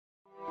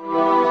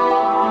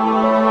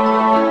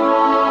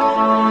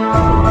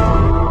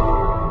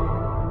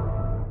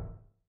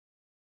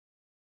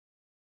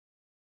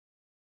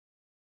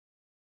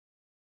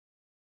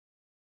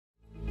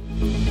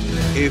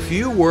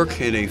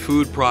work in a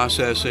food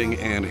processing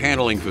and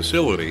handling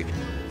facility,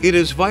 it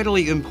is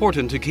vitally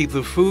important to keep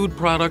the food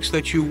products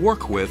that you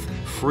work with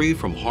free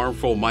from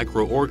harmful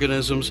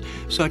microorganisms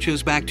such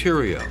as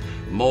bacteria,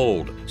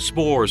 mold,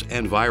 spores,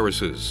 and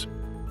viruses.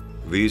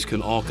 These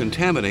can all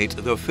contaminate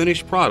the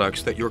finished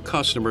products that your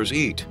customers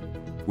eat,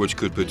 which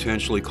could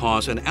potentially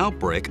cause an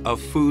outbreak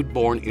of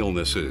foodborne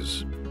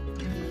illnesses.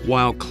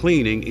 While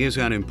cleaning is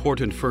an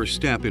important first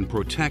step in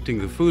protecting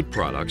the food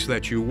products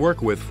that you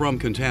work with from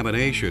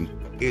contamination,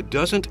 it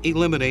doesn't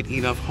eliminate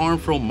enough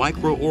harmful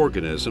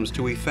microorganisms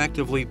to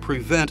effectively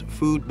prevent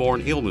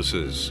foodborne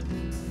illnesses.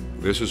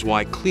 This is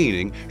why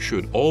cleaning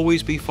should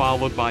always be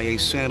followed by a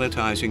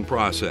sanitizing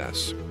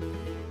process.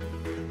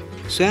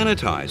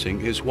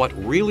 Sanitizing is what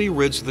really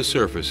rids the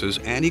surfaces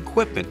and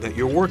equipment that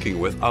you're working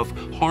with of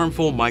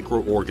harmful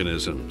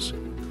microorganisms.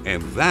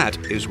 And that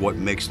is what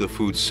makes the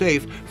food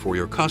safe for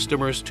your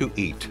customers to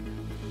eat.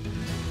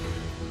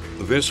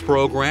 This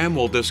program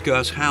will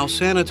discuss how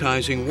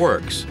sanitizing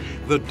works,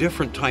 the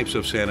different types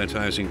of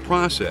sanitizing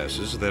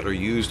processes that are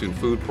used in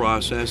food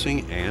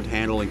processing and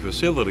handling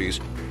facilities,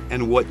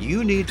 and what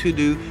you need to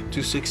do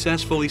to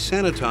successfully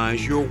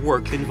sanitize your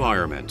work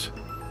environment.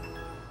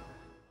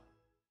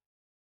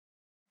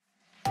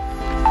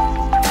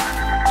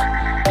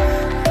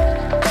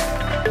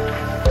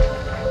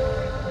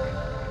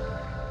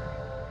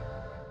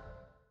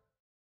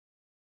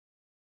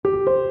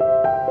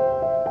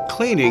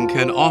 Cleaning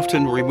can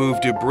often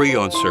remove debris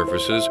on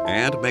surfaces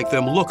and make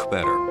them look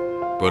better,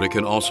 but it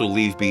can also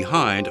leave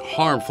behind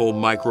harmful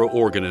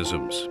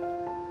microorganisms.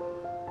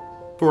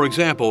 For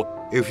example,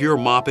 if you're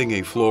mopping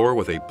a floor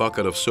with a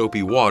bucket of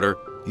soapy water,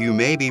 you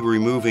may be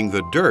removing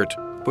the dirt,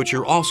 but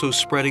you're also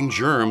spreading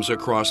germs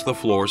across the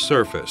floor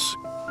surface.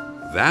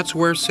 That's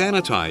where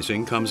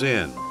sanitizing comes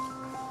in.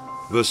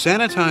 The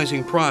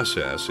sanitizing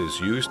process is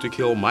used to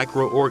kill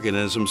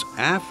microorganisms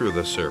after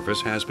the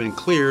surface has been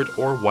cleared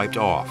or wiped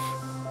off.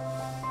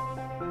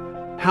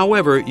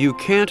 However, you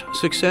can't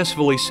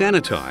successfully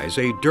sanitize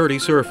a dirty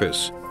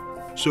surface.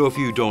 So if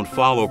you don't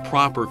follow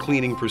proper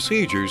cleaning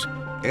procedures,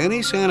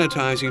 any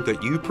sanitizing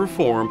that you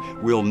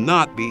perform will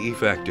not be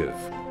effective.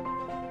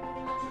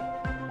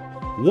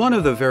 One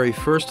of the very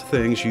first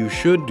things you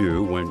should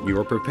do when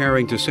you're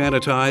preparing to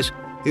sanitize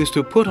is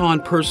to put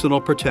on personal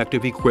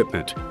protective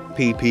equipment,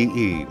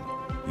 PPE.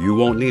 You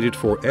won't need it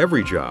for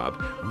every job,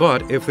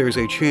 but if there's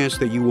a chance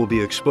that you will be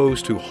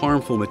exposed to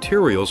harmful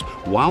materials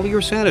while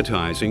you're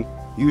sanitizing,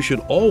 you should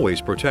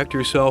always protect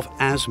yourself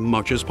as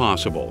much as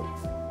possible.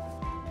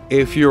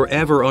 If you're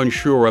ever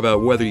unsure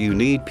about whether you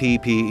need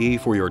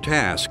PPE for your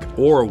task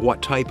or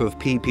what type of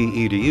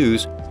PPE to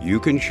use, you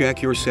can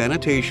check your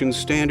Sanitation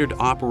Standard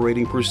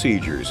Operating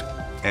Procedures,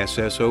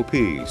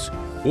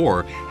 SSOPs,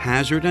 or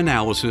Hazard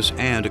Analysis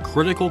and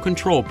Critical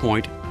Control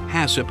Point,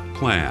 HACCP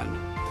plan.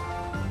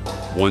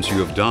 Once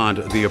you have donned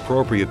the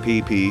appropriate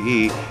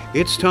PPE,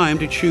 it's time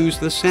to choose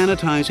the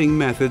sanitizing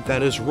method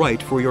that is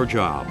right for your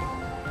job.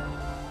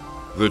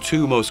 The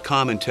two most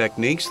common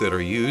techniques that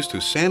are used to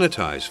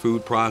sanitize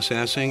food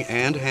processing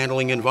and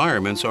handling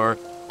environments are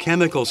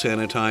chemical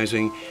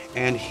sanitizing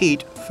and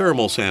heat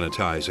thermal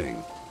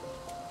sanitizing.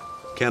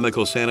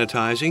 Chemical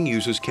sanitizing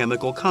uses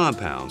chemical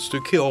compounds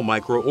to kill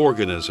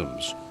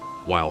microorganisms,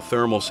 while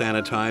thermal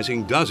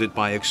sanitizing does it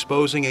by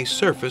exposing a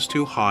surface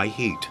to high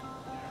heat.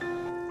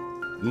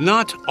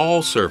 Not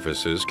all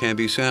surfaces can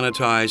be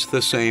sanitized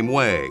the same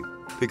way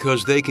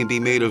because they can be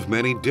made of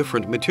many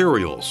different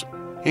materials,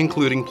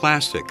 including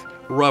plastic,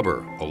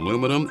 rubber,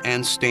 aluminum,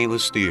 and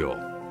stainless steel.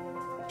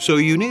 So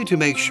you need to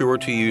make sure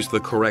to use the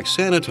correct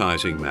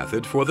sanitizing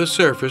method for the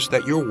surface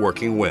that you're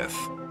working with.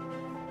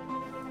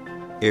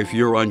 If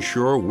you're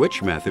unsure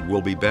which method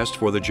will be best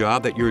for the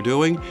job that you're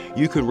doing,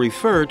 you can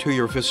refer to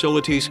your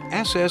facility's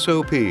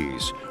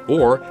SSOPs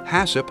or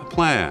HACCP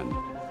plan.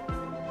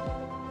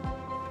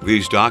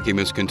 These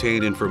documents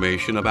contain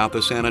information about the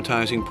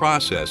sanitizing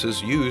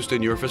processes used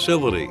in your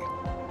facility,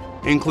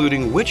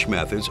 including which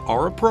methods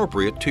are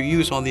appropriate to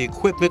use on the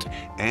equipment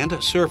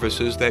and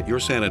surfaces that you're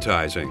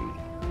sanitizing.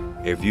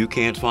 If you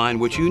can't find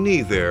what you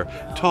need there,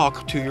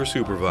 talk to your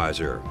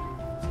supervisor.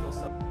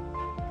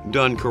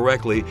 Done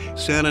correctly,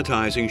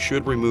 sanitizing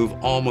should remove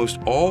almost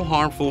all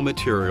harmful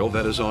material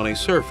that is on a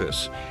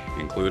surface,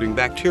 including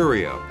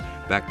bacteria,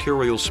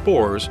 bacterial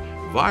spores,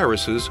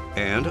 viruses,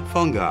 and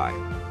fungi.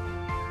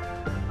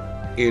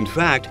 In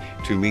fact,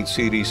 to meet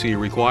CDC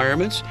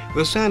requirements,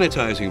 the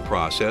sanitizing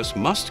process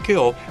must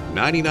kill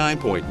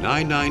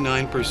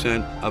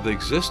 99.999% of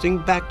existing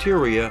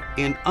bacteria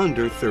in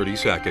under 30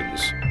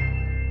 seconds.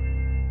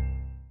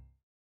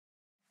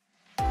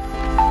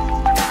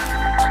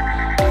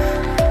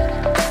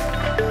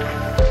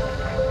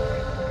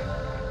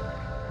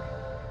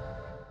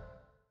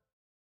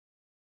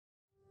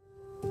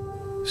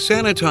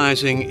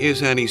 Sanitizing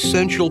is an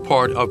essential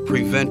part of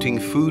preventing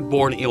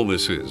foodborne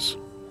illnesses.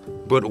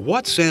 But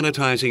what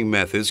sanitizing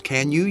methods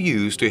can you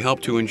use to help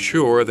to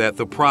ensure that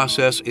the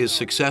process is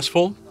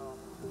successful?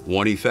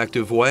 One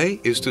effective way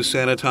is to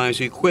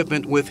sanitize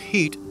equipment with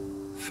heat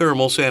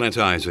thermal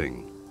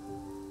sanitizing.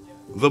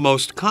 The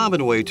most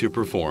common way to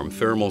perform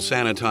thermal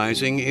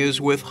sanitizing is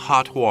with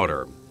hot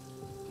water,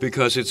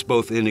 because it's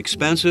both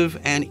inexpensive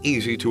and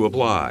easy to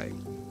apply.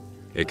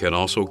 It can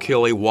also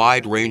kill a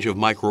wide range of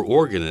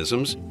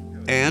microorganisms,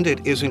 and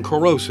it isn't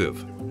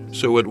corrosive,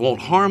 so it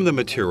won't harm the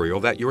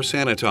material that you're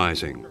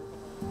sanitizing.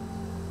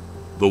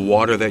 The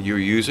water that you're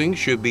using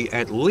should be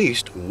at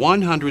least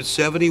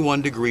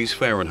 171 degrees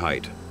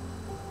Fahrenheit.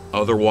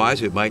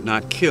 Otherwise, it might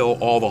not kill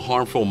all the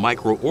harmful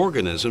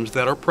microorganisms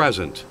that are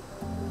present.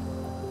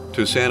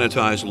 To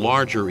sanitize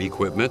larger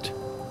equipment,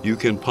 you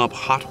can pump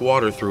hot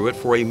water through it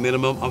for a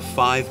minimum of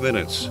 5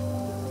 minutes.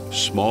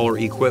 Smaller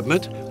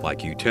equipment,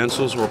 like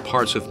utensils or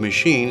parts of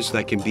machines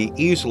that can be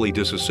easily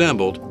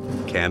disassembled,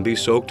 can be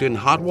soaked in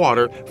hot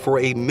water for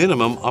a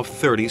minimum of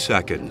 30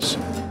 seconds.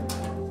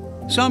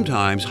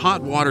 Sometimes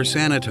hot water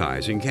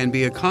sanitizing can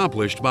be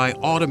accomplished by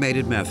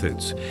automated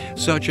methods,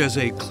 such as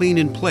a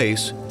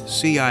clean-in-place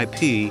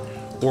 (CIP)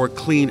 or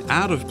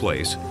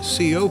clean-out-of-place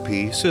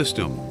 (COP)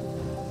 system.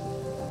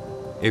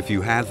 If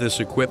you have this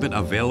equipment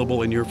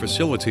available in your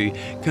facility,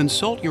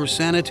 consult your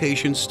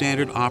Sanitation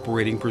Standard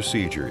Operating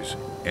Procedures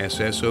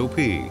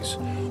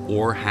 (SSOPs)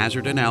 or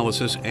Hazard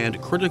Analysis and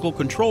Critical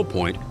Control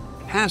Point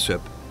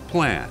 (HACCP)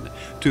 plan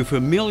to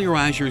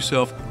familiarize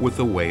yourself with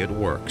the way it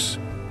works.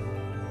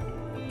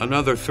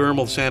 Another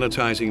thermal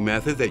sanitizing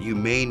method that you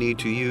may need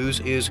to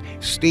use is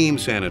steam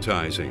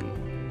sanitizing.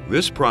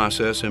 This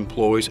process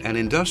employs an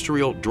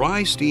industrial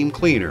dry steam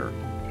cleaner,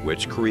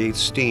 which creates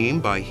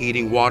steam by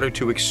heating water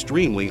to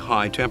extremely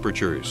high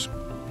temperatures.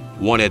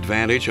 One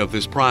advantage of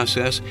this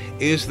process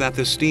is that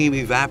the steam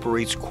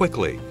evaporates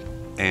quickly,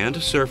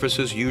 and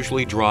surfaces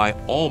usually dry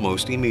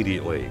almost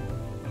immediately.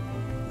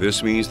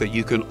 This means that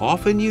you can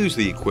often use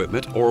the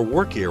equipment or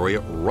work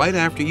area right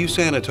after you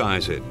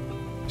sanitize it,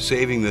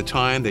 saving the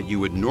time that you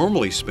would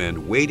normally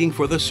spend waiting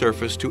for the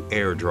surface to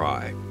air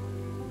dry.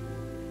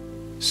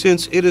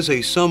 Since it is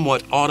a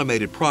somewhat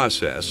automated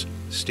process,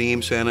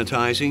 steam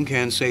sanitizing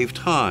can save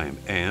time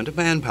and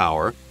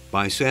manpower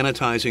by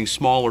sanitizing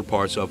smaller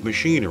parts of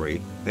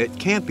machinery that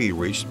can't be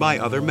reached by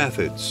other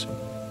methods,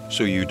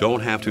 so you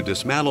don't have to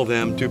dismantle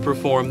them to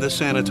perform the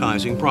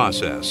sanitizing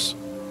process.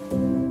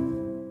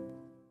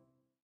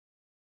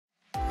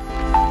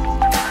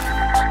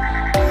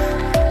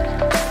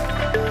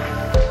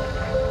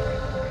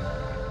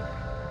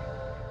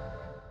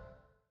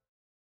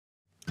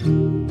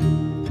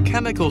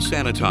 Chemical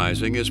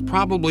sanitizing is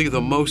probably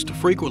the most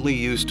frequently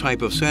used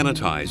type of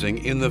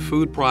sanitizing in the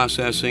food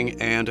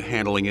processing and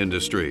handling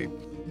industry.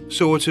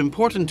 So it's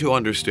important to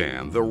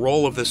understand the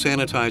role of the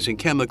sanitizing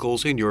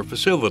chemicals in your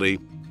facility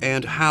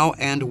and how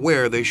and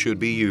where they should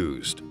be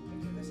used.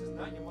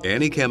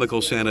 Any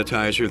chemical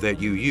sanitizer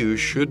that you use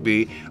should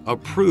be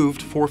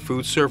approved for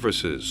food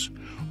surfaces,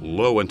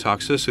 low in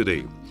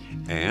toxicity,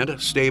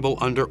 and stable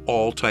under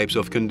all types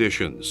of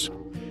conditions.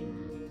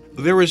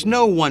 There is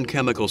no one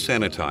chemical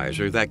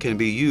sanitizer that can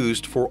be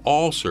used for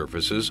all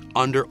surfaces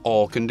under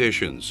all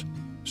conditions,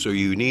 so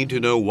you need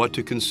to know what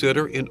to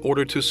consider in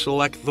order to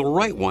select the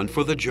right one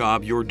for the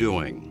job you're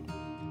doing.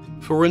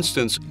 For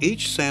instance,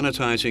 each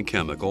sanitizing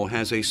chemical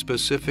has a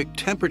specific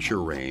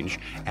temperature range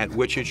at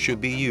which it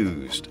should be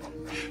used.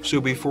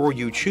 So before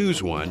you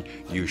choose one,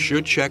 you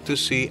should check to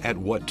see at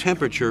what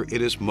temperature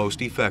it is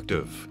most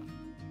effective.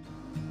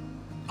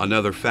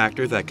 Another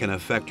factor that can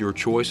affect your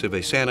choice of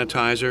a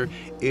sanitizer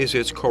is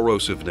its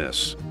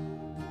corrosiveness.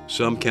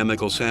 Some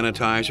chemical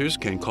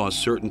sanitizers can cause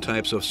certain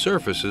types of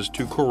surfaces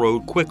to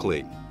corrode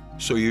quickly,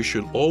 so you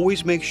should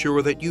always make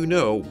sure that you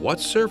know what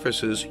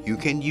surfaces you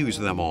can use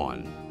them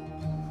on.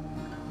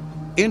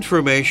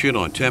 Information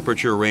on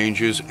temperature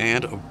ranges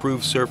and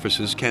approved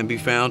surfaces can be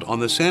found on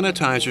the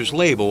sanitizer's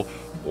label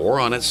or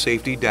on its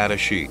safety data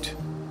sheet.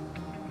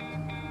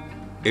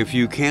 If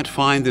you can't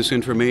find this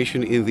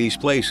information in these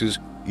places,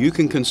 you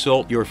can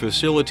consult your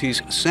facility's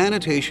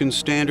Sanitation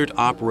Standard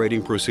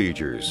Operating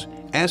Procedures,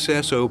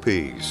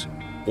 SSOPs,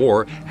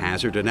 or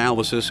Hazard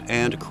Analysis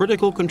and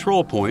Critical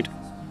Control Point,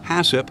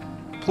 HACCP,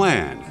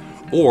 plan,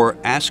 or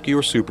ask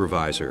your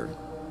supervisor.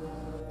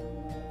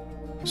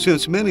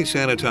 Since many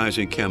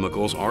sanitizing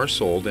chemicals are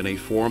sold in a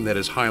form that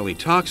is highly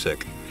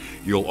toxic,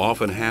 you'll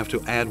often have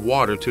to add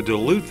water to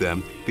dilute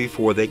them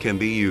before they can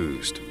be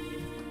used.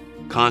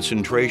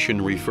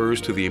 Concentration refers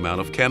to the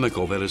amount of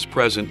chemical that is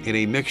present in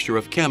a mixture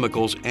of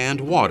chemicals and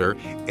water,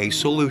 a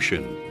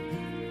solution.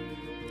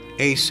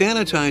 A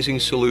sanitizing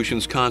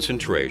solution's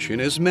concentration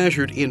is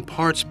measured in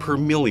parts per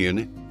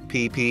million,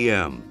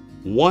 ppm.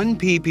 1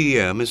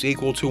 ppm is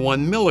equal to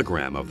 1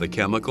 milligram of the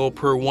chemical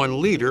per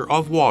 1 liter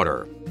of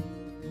water.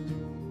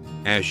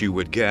 As you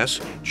would guess,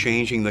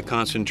 changing the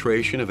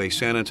concentration of a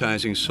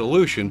sanitizing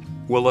solution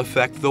will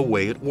affect the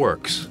way it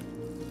works.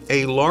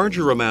 A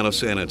larger amount of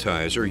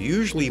sanitizer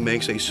usually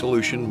makes a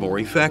solution more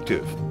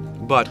effective,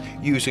 but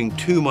using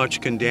too much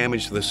can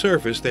damage the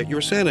surface that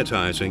you're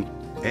sanitizing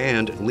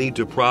and lead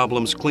to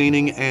problems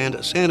cleaning and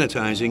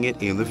sanitizing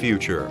it in the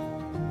future.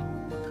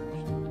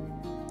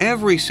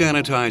 Every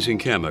sanitizing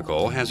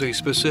chemical has a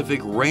specific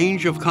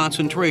range of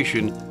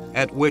concentration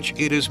at which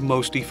it is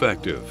most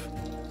effective.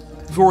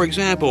 For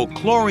example,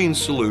 chlorine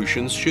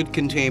solutions should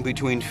contain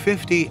between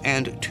 50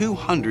 and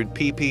 200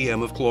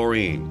 ppm of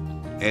chlorine.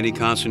 Any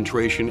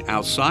concentration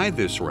outside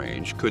this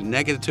range could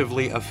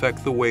negatively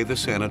affect the way the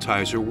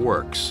sanitizer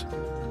works.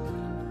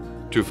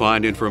 To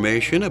find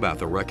information about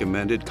the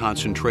recommended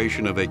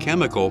concentration of a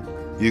chemical,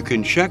 you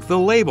can check the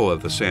label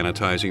of the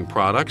sanitizing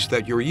products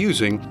that you're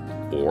using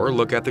or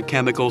look at the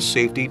Chemical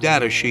Safety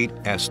Data Sheet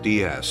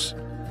 (SDS).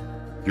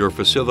 Your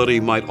facility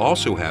might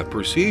also have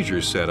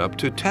procedures set up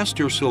to test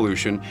your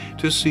solution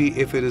to see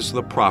if it is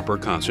the proper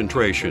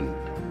concentration.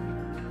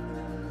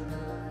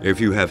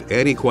 If you have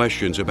any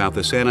questions about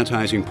the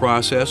sanitizing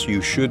process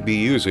you should be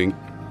using,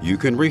 you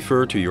can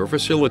refer to your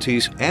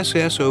facility's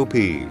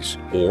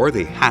SSOPs or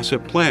the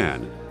HACCP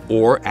plan,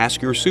 or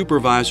ask your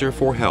supervisor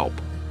for help.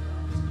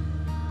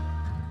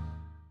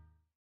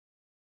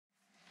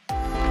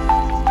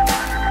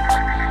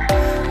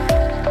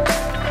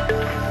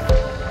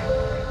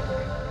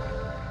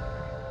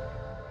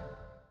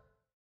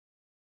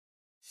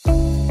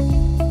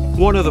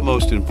 One of the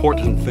most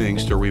important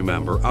things to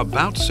remember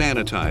about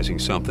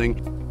sanitizing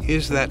something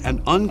is that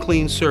an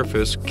unclean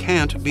surface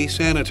can't be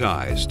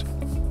sanitized.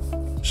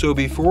 So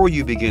before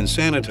you begin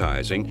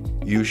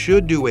sanitizing, you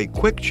should do a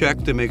quick check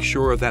to make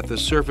sure that the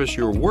surface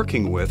you're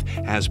working with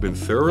has been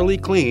thoroughly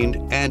cleaned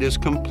and is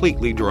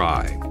completely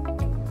dry.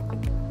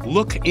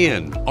 Look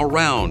in,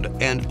 around,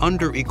 and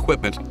under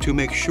equipment to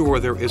make sure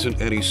there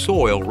isn't any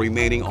soil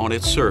remaining on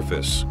its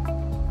surface.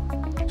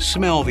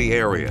 Smell the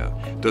area.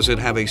 Does it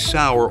have a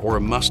sour or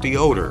musty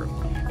odor?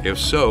 If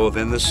so,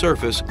 then the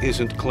surface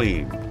isn't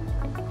clean.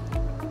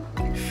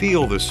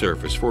 Feel the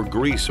surface for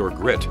grease or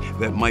grit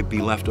that might be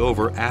left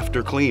over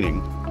after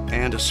cleaning,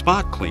 and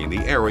spot clean the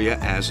area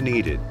as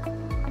needed.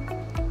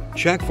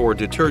 Check for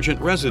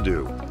detergent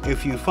residue.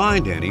 If you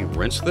find any,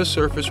 rinse the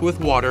surface with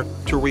water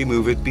to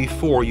remove it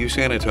before you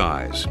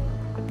sanitize.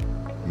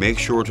 Make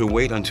sure to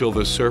wait until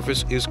the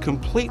surface is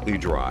completely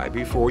dry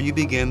before you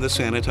begin the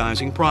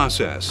sanitizing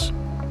process.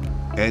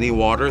 Any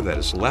water that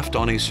is left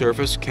on a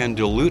surface can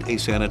dilute a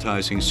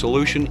sanitizing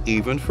solution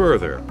even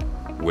further,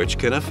 which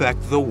can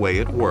affect the way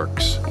it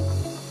works.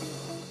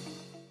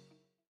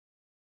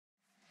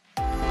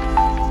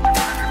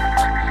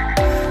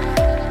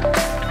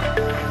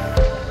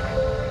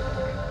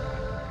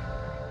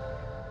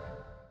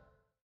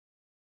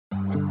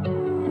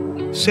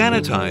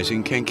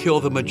 Sanitizing can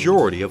kill the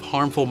majority of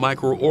harmful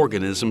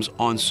microorganisms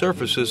on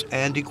surfaces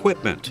and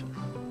equipment,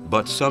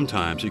 but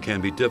sometimes it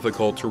can be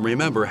difficult to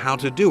remember how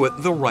to do it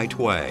the right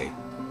way.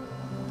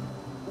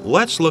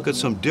 Let's look at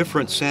some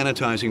different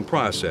sanitizing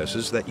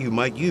processes that you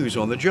might use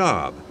on the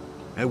job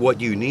and what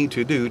you need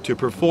to do to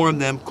perform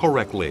them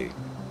correctly.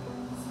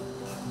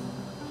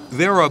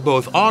 There are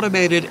both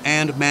automated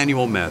and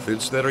manual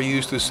methods that are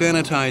used to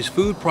sanitize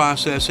food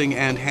processing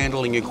and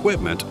handling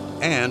equipment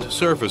and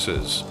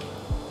surfaces.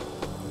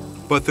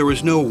 But there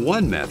is no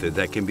one method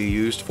that can be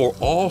used for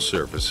all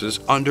surfaces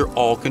under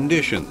all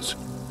conditions.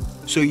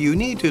 So you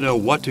need to know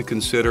what to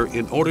consider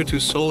in order to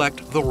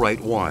select the right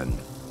one.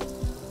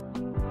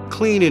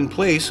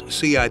 Clean-in-place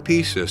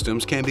CIP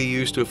systems can be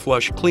used to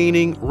flush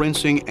cleaning,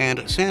 rinsing, and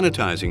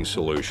sanitizing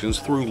solutions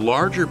through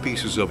larger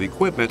pieces of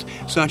equipment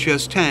such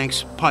as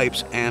tanks,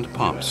 pipes, and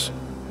pumps.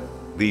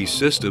 These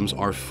systems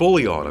are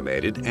fully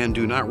automated and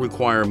do not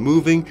require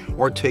moving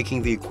or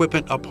taking the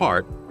equipment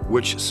apart,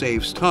 which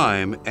saves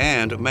time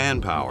and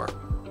manpower.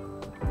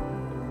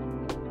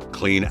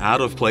 Clean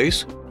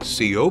out-of-place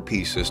COP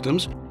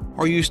systems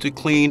are used to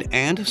clean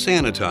and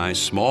sanitize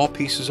small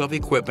pieces of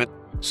equipment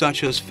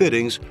such as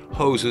fittings,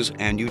 hoses,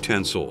 and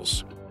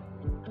utensils.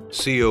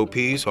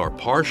 COPs are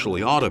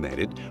partially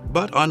automated,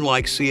 but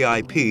unlike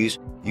CIPs,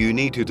 you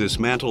need to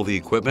dismantle the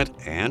equipment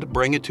and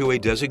bring it to a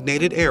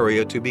designated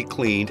area to be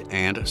cleaned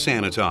and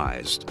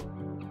sanitized.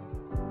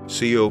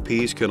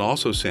 COPs can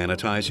also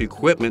sanitize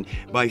equipment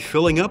by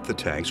filling up the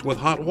tanks with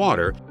hot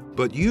water,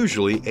 but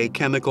usually a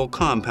chemical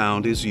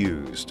compound is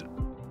used.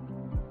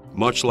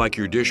 Much like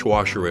your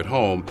dishwasher at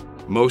home,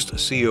 most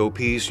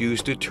COPs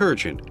use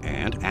detergent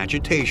and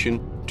agitation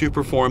to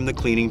perform the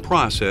cleaning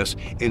process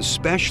in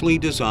specially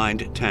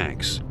designed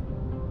tanks.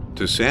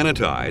 To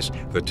sanitize,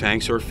 the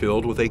tanks are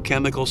filled with a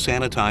chemical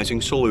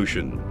sanitizing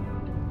solution.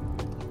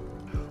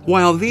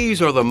 While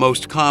these are the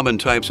most common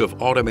types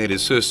of automated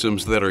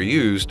systems that are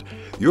used,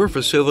 your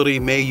facility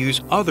may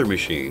use other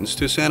machines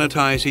to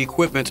sanitize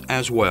equipment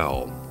as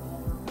well.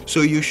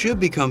 So you should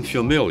become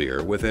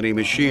familiar with any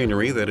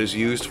machinery that is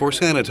used for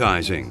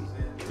sanitizing.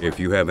 If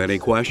you have any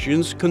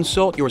questions,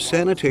 consult your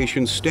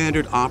Sanitation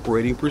Standard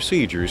Operating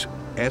Procedures,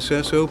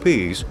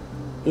 SSOPs,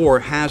 or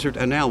Hazard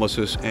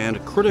Analysis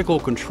and Critical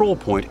Control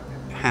Point,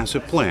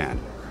 HACCP plan,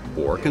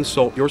 or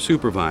consult your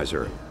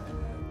supervisor.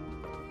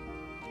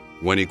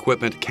 When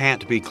equipment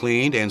can't be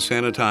cleaned and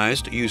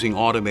sanitized using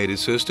automated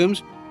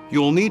systems,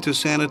 you'll need to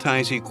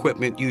sanitize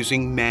equipment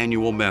using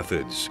manual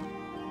methods.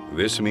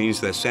 This means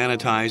that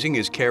sanitizing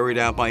is carried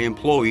out by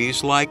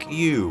employees like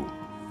you.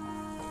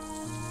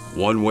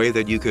 One way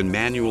that you can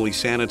manually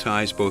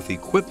sanitize both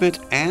equipment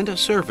and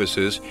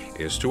surfaces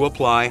is to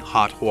apply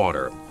hot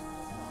water.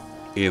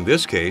 In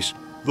this case,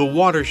 The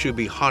water should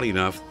be hot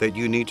enough that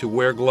you need to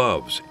wear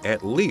gloves,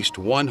 at least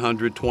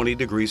 120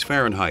 degrees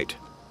Fahrenheit,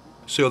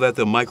 so that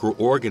the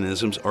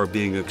microorganisms are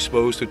being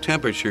exposed to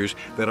temperatures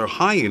that are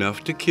high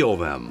enough to kill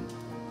them.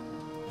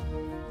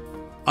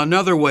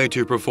 Another way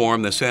to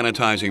perform the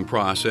sanitizing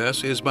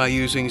process is by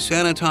using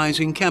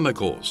sanitizing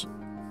chemicals.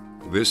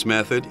 This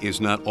method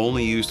is not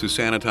only used to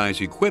sanitize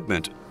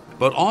equipment,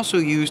 but also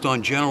used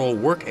on general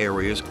work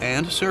areas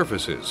and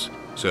surfaces,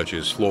 such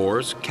as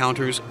floors,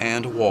 counters,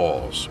 and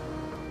walls.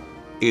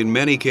 In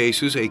many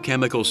cases, a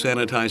chemical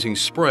sanitizing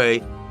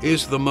spray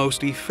is the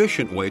most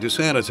efficient way to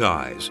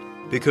sanitize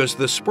because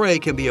the spray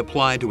can be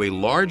applied to a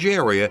large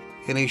area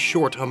in a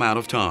short amount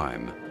of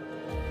time.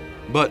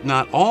 But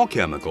not all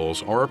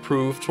chemicals are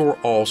approved for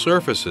all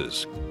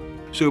surfaces,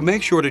 so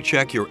make sure to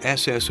check your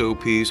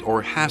SSOPs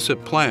or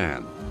HACCP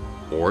plan,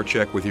 or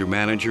check with your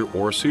manager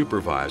or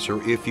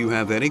supervisor if you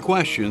have any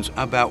questions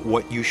about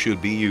what you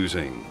should be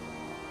using.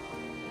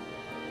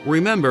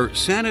 Remember,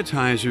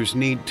 sanitizers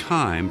need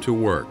time to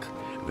work.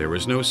 There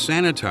is no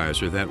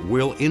sanitizer that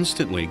will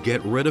instantly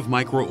get rid of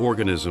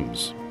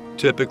microorganisms.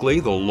 Typically,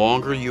 the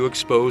longer you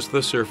expose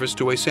the surface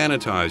to a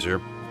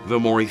sanitizer, the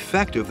more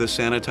effective the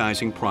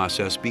sanitizing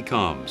process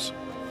becomes.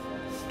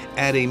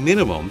 At a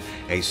minimum,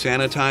 a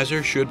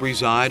sanitizer should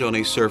reside on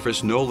a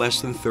surface no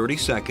less than 30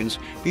 seconds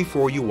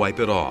before you wipe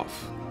it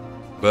off.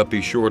 But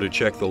be sure to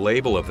check the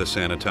label of the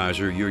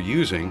sanitizer you're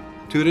using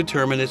to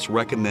determine its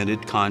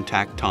recommended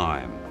contact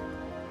time.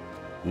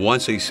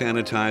 Once a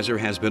sanitizer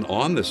has been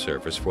on the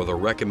surface for the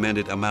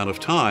recommended amount of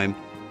time,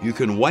 you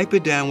can wipe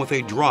it down with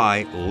a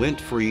dry,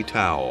 lint-free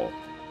towel.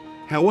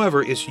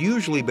 However, it's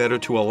usually better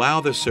to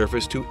allow the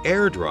surface to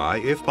air dry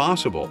if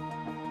possible.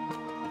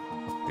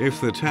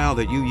 If the towel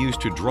that you use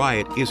to dry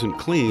it isn't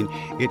clean,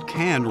 it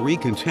can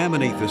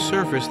recontaminate the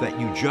surface that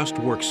you just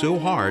worked so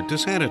hard to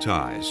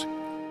sanitize.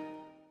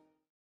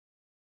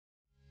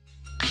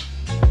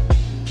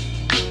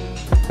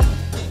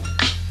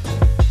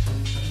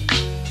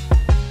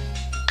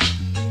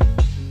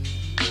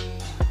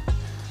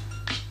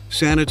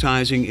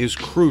 Sanitizing is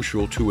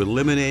crucial to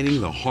eliminating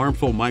the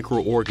harmful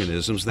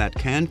microorganisms that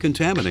can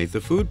contaminate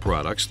the food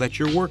products that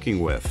you're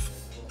working with.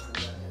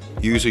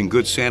 Using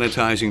good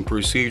sanitizing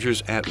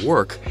procedures at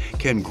work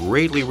can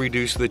greatly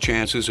reduce the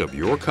chances of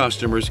your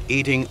customers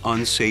eating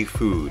unsafe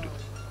food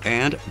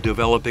and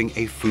developing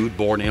a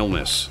foodborne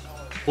illness.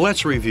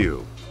 Let's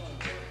review.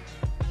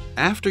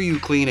 After you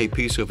clean a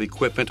piece of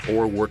equipment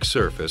or work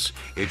surface,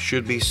 it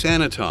should be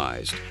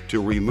sanitized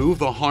to remove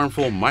the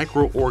harmful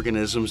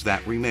microorganisms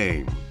that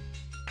remain.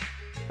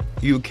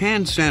 You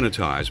can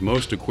sanitize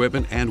most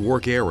equipment and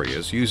work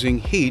areas using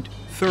heat,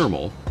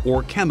 thermal,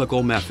 or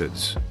chemical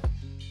methods.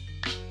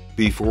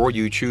 Before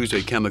you choose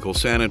a chemical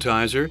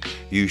sanitizer,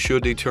 you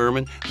should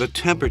determine the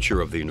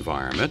temperature of the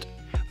environment,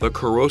 the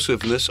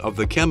corrosiveness of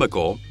the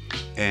chemical,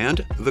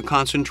 and the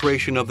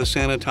concentration of the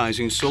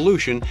sanitizing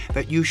solution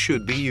that you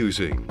should be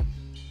using.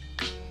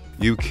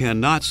 You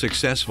cannot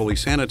successfully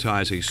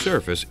sanitize a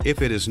surface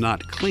if it is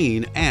not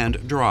clean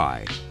and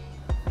dry.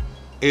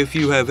 If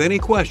you have any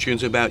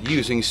questions about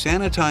using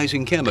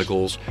sanitizing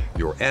chemicals,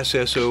 your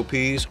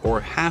SSOPs or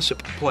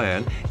HACCP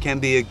plan can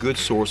be a good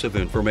source of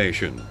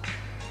information.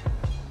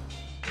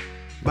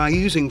 By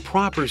using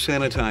proper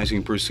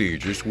sanitizing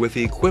procedures with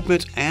the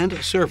equipment and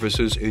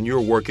surfaces in your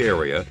work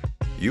area,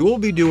 you will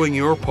be doing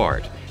your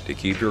part to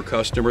keep your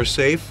customers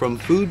safe from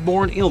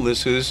foodborne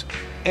illnesses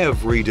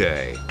every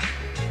day.